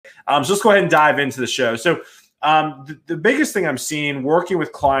So let's go ahead and dive into the show. So the biggest thing I'm seeing working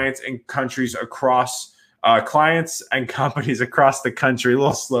with clients and countries across clients and companies across the country, a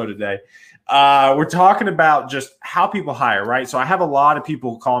little slow today. We're talking about just how people hire, right? So I have a lot of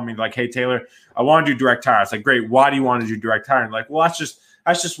people calling me like, hey, Taylor, I want to do direct hire. It's like, great. Why do you want to do direct hire? And like, well, that's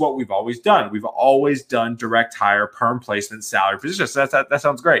just what we've always done. We've always done direct hire, perm placement, salary positions. So that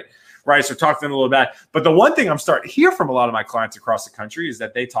sounds great, right? So talk to them a little bit. But the one thing I'm starting to hear from a lot of my clients across the country is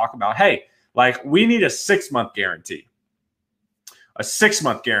that they talk about, hey, like we need a 6-month guarantee, a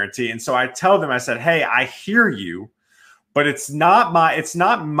 6-month guarantee. And so I tell them, I said, hey, I hear you, but it's not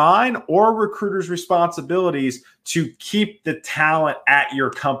mine or recruiters' responsibilities to keep the talent at your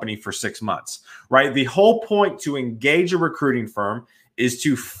company for 6 months, right? The whole point to engage a recruiting firm is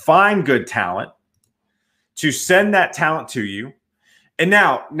to find good talent, to send that talent to you. And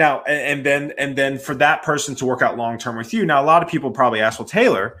then for that person to work out long-term with you. Now, a lot of people probably ask, well,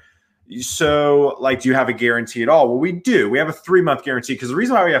 Taylor, so like, do you have a guarantee at all? Well, we do. We have a 3-month guarantee, because the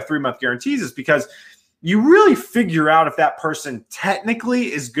reason why we have 3-month guarantees is because you really figure out if that person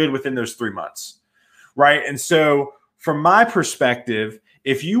technically is good within those 3 months, right? And so from my perspective,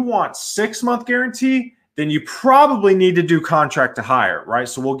 if you want 6-month guarantee, then you probably need to do contract to hire, right?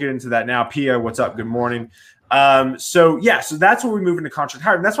 So we'll get into that now. Pia, what's up? Good morning. So that's where we move into contract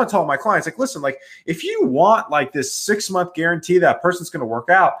hire. And that's what I tell my clients, like, listen, like if you want like this 6-month guarantee that person's going to work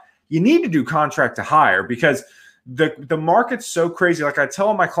out, you need to do contract to hire, because the market's so crazy. Like I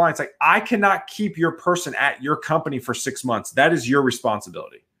tell my clients, like, I cannot keep your person at your company for 6 months. That is your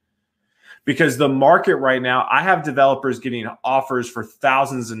responsibility. Because the market right now, I have developers getting offers for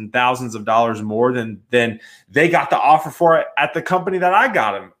thousands and thousands of dollars more than they got the offer for it at the company that I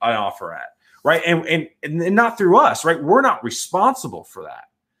got an offer at, right? And not through us, right? We're not responsible for that,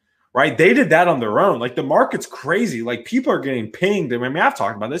 right? They did that on their own. Like the market's crazy. Like people are getting pinged. I mean, I've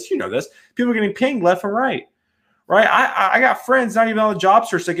talked about this. You know this. People are getting pinged left and right, right? I got friends not even on the job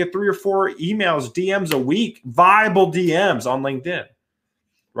search that get 3 or 4 emails, DMs a week, viable DMs on LinkedIn.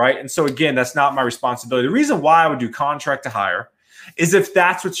 Right. And so, again, that's not my responsibility. The reason why I would do contract to hire is if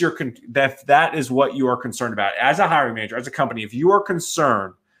that's what that is what you are concerned about as a hiring manager, as a company. If you are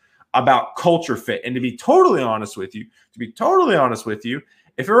concerned about culture fit, and to be totally honest with you,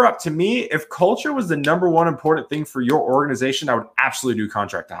 if it were up to me, if culture was the number one important thing for your organization, I would absolutely do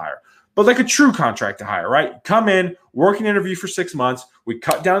contract to hire. But like a true contract to hire, right? Come in, work an interview for 6 months. We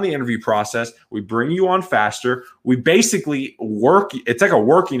cut down the interview process. We bring you on faster. We basically work. It's like a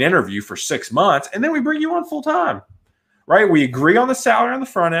working interview for 6 months. And then we bring you on full time, right? We agree on the salary on the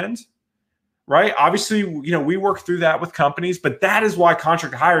front end, right? Obviously, you know, we work through that with companies, but that is why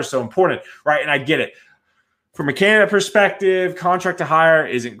contract to hire is so important, right? And I get it. From a candidate perspective, contract to hire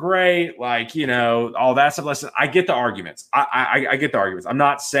isn't great. Like, you know, all that stuff. Listen, I get the arguments. I get the arguments. I'm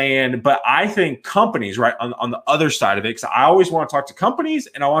not saying, but I think companies, right, on the other side of it, because I always want to talk to companies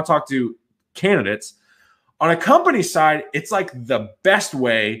and I want to talk to candidates. On a company side, it's like the best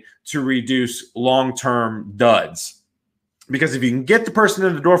way to reduce long-term duds. Because if you can get the person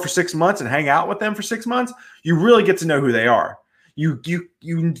in the door for 6 months and hang out with them for 6 months, you really get to know who they are. You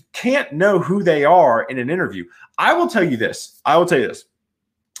can't know who they are in an interview. I will tell you this.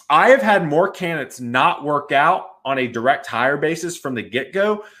 I have had more candidates not work out on a direct hire basis from the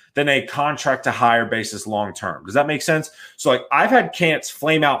get-go than a contract to hire basis long-term. Does that make sense? So like I've had candidates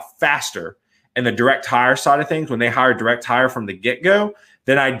flame out faster in the direct hire side of things when they hire direct hire from the get-go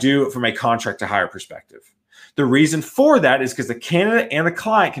than I do from a contract to hire perspective. The reason for that is because the candidate and the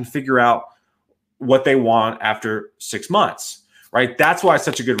client can figure out what they want after 6 months. Right? That's why it's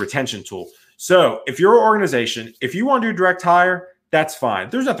such a good retention tool. So if you're an organization, if you want to do direct hire, that's fine.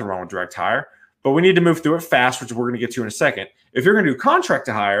 There's nothing wrong with direct hire, but we need to move through it fast, which we're going to get to in a second. If you're going to do contract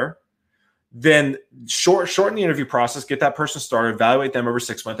to hire, then shorten the interview process, get that person started, evaluate them over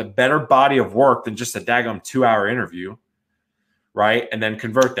 6 months, a better body of work than just a daggum 2-hour interview, right? And then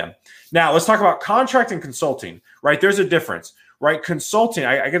convert them. Now let's talk about contract and consulting, right? There's a difference, right? Consulting,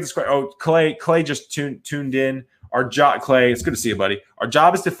 I get this question. Oh, Clay just tuned in. Our job, Clay, it's good to see you, buddy. Our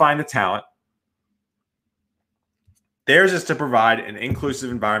job is to find the talent. Theirs is to provide an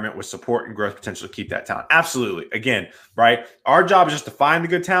inclusive environment with support and growth potential to keep that talent. Absolutely. Again, right? Our job is just to find the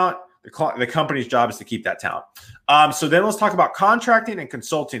good talent. The company's job is to keep that talent. So then let's talk about contracting and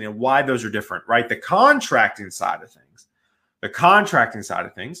consulting and why those are different, right? The contracting side of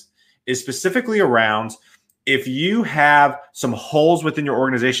things is specifically around if you have some holes within your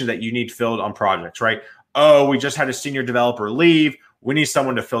organization that you need filled on projects, right? Oh, we just had a senior developer leave. We need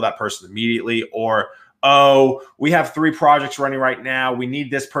someone to fill that person immediately. Or, oh, we have 3 projects running right now. We need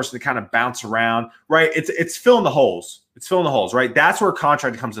this person to kind of bounce around, right? It's filling the holes. It's filling the holes, right? That's where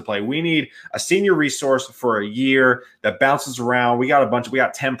contracting comes into play. We need a senior resource for a year that bounces around. We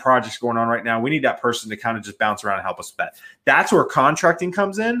got 10 projects going on right now. We need that person to kind of just bounce around and help us with that. That's where contracting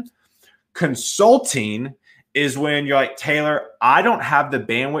comes in. Consulting is when you're like, Taylor, I don't have the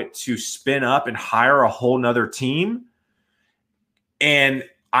bandwidth to spin up and hire a whole nother team, and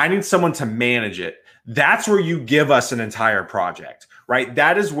I need someone to manage it. That's where you give us an entire project, right?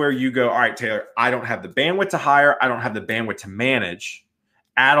 That is where you go, all right, Taylor, I don't have the bandwidth to hire. I don't have the bandwidth to manage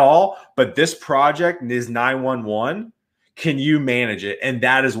at all, but this project is 911. Can you manage it? And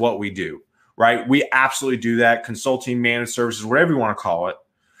that is what we do, right? We absolutely do that. Consulting, managed services, whatever you want to call it,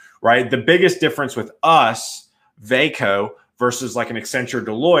 right? The biggest difference with us, Vaco, versus like an Accenture,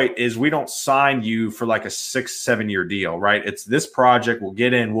 Deloitte, is we don't sign you for like a 6-7 year deal, right? It's this project, we'll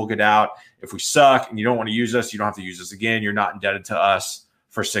get in, we'll get out. If we suck and you don't want to use us, you don't have to use us again. You're not indebted to us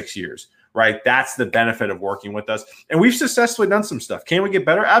for 6 years, right? That's the benefit of working with us. And we've successfully done some stuff. Can we get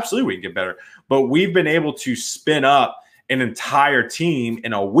better? Absolutely, we can get better. But we've been able to spin up an entire team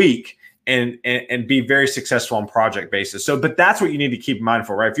in a week and be very successful on project basis. So, but that's what you need to keep in mind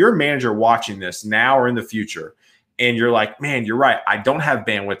for, right? If you're a manager watching this now or in the future, and you're like, man, you're right, I don't have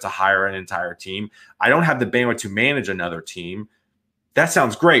bandwidth to hire an entire team. I don't have the bandwidth to manage another team. That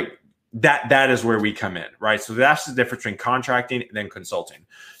sounds great. That is where we come in, right? So that's the difference between contracting and then consulting.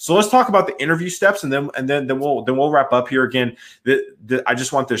 So let's talk about the interview steps, and then we'll wrap up here. Again, I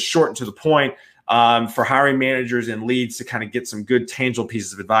just want this short and to the point. For hiring managers and leads to kind of get some good tangible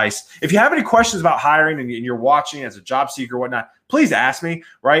pieces of advice. If you have any questions about hiring and you're watching as a job seeker or whatnot, please ask me,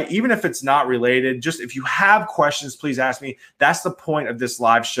 right? Even if it's not related, just if you have questions, please ask me. That's the point of this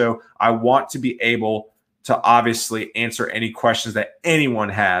live show. I want to be able to obviously answer any questions that anyone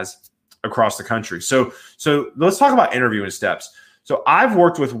has across the country. So let's talk about interviewing steps. So I've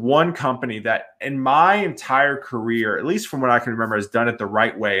worked with one company that in my entire career, at least from what I can remember, has done it the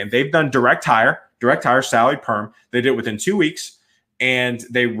right way. And they've done direct hire, salaried perm. They did it within 2 weeks, and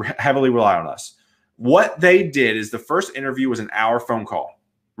they heavily rely on us. What they did is the first interview was an hour phone call,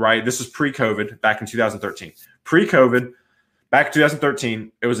 right? This was pre-COVID back in 2013. Pre-COVID, back in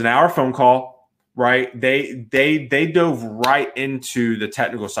 2013, it was an hour phone call, right? They dove right into the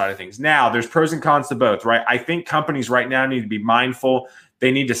technical side of things. Now, there's pros and cons to both, right? I think companies right now need to be mindful.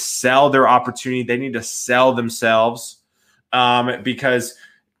 They need to sell their opportunity. They need to sell themselves because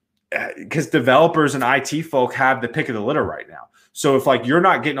developers and IT folk have the pick of the litter right now. So if like you're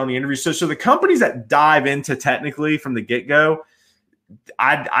not getting on the interview, so the companies that dive into technically from the get-go,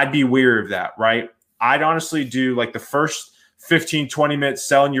 I'd be weary of that, right? I'd honestly do like the first 15, 20 minutes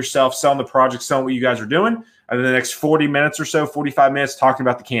selling yourself, selling the project, selling what you guys are doing. And then the next 40 minutes or so, 45 minutes talking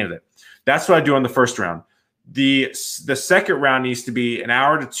about the candidate. That's what I do on the first round. The second round needs to be an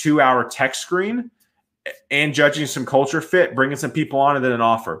hour to 2 hour tech screen and judging some culture fit, bringing some people on, and then an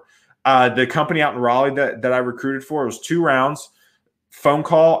offer. The company out in Raleigh that I recruited for, it was 2 rounds, phone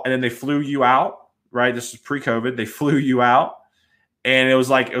call, and then they flew you out, right? This was pre-COVID. They flew you out, and it was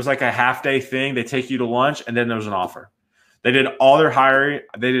like a half-day thing. They take you to lunch, and then there was an offer. They did all their hiring.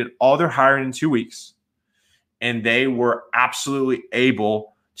 They did all their hiring in 2 weeks, and they were absolutely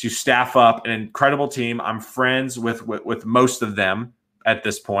able to staff up an incredible team. I'm friends with most of them at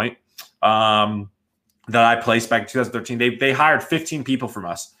this point that I placed back in 2013. They hired 15 people from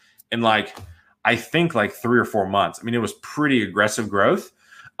us in I think 3 or 4 months. I mean, it was pretty aggressive growth,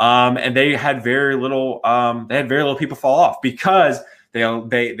 and they had very little. They had very little people fall off because they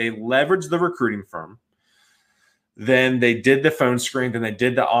leveraged the recruiting firm. Then they did the phone screen, then they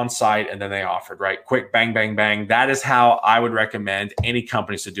did the on-site, and then they offered, right? Quick, bang, bang, bang. That is how I would recommend any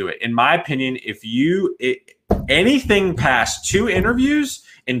companies to do it. In my opinion, if anything past 2 interviews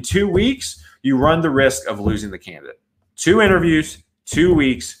in 2 weeks, you run the risk of losing the candidate. 2 interviews, 2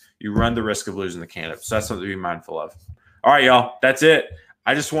 weeks, you run the risk of losing the candidate. So that's something to be mindful of. All right, y'all, that's it.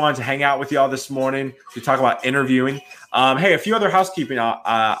 I just wanted to hang out with y'all this morning to talk about interviewing. Hey, a few other housekeeping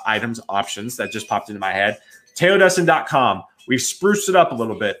options that just popped into my head. TaylorDestin.com. We've spruced it up a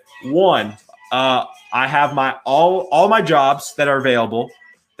little bit. One, I have all my jobs that are available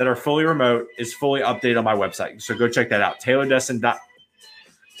that are fully remote is fully updated on my website. So go check that out.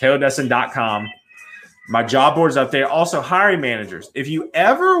 TaylorDestin.com. My job board is updated. Also, hiring managers. If you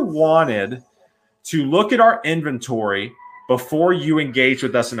ever wanted to look at our inventory before you engage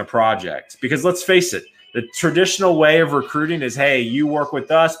with us in a project, because let's face it, the traditional way of recruiting is, hey, you work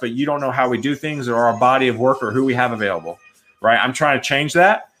with us, but you don't know how we do things or our body of work or who we have available, right? I'm trying to change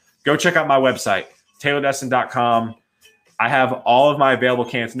that. Go check out my website, TaylorDestin.com. I have all of my available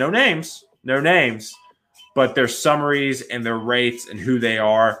candidates, no names, but their summaries and their rates and who they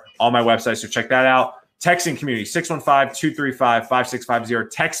are on my website. So check that out, Texting community, 615-235-5650.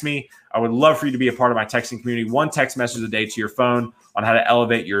 Text me. I would love for you to be a part of my texting community. One text message a day to your phone on how to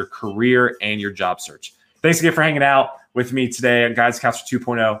elevate your career and your job search. Thanks again for hanging out with me today on Guidance Counselor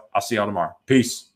 2.0. I'll see y'all tomorrow. Peace.